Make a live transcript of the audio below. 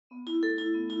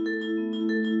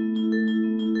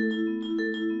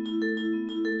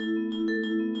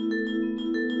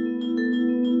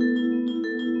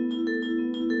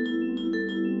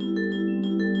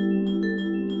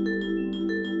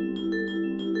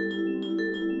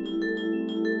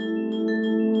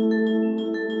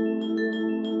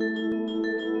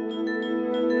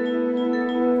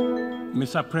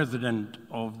Mr. President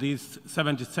of this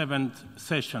 77th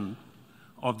session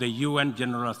of the UN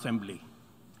General Assembly,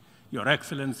 Your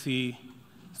Excellency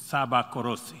Saba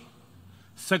Korosi,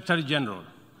 Secretary General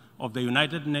of the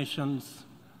United Nations,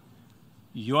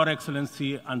 Your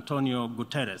Excellency Antonio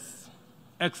Guterres,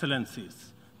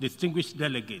 Excellencies, distinguished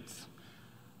delegates,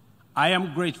 I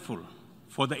am grateful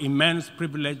for the immense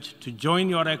privilege to join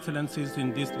Your Excellencies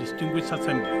in this distinguished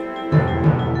assembly.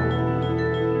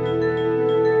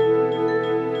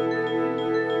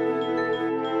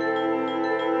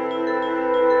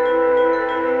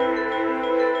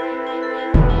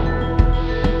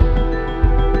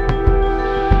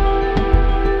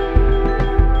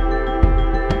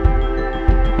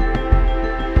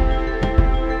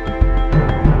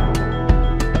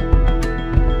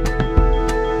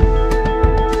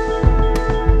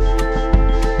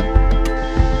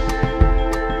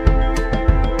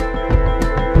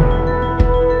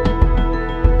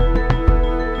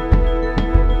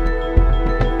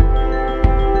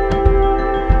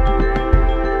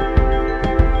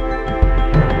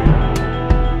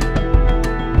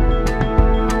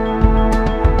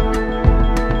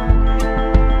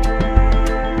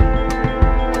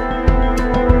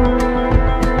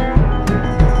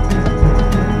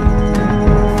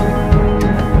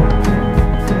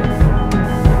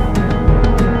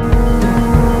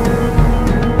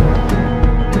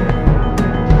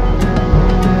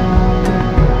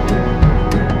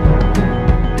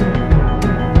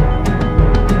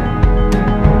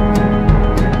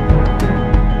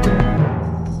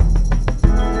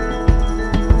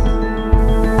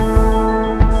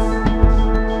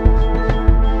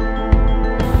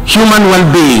 Human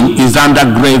well-being is under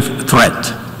grave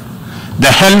threat.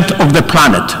 The health of the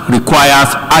planet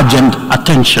requires urgent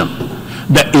attention.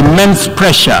 The immense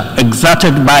pressure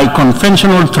exerted by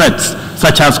conventional threats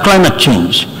such as climate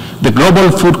change, the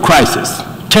global food crisis,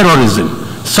 terrorism,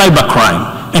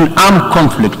 cybercrime, and armed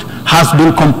conflict has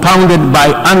been compounded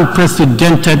by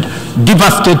unprecedented,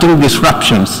 devastating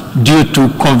disruptions due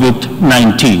to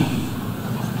COVID-19.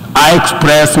 I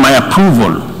express my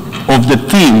approval of the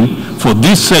theme for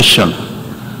this session,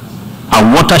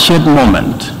 a watershed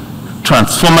moment,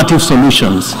 transformative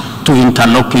solutions to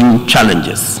interlocking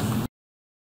challenges.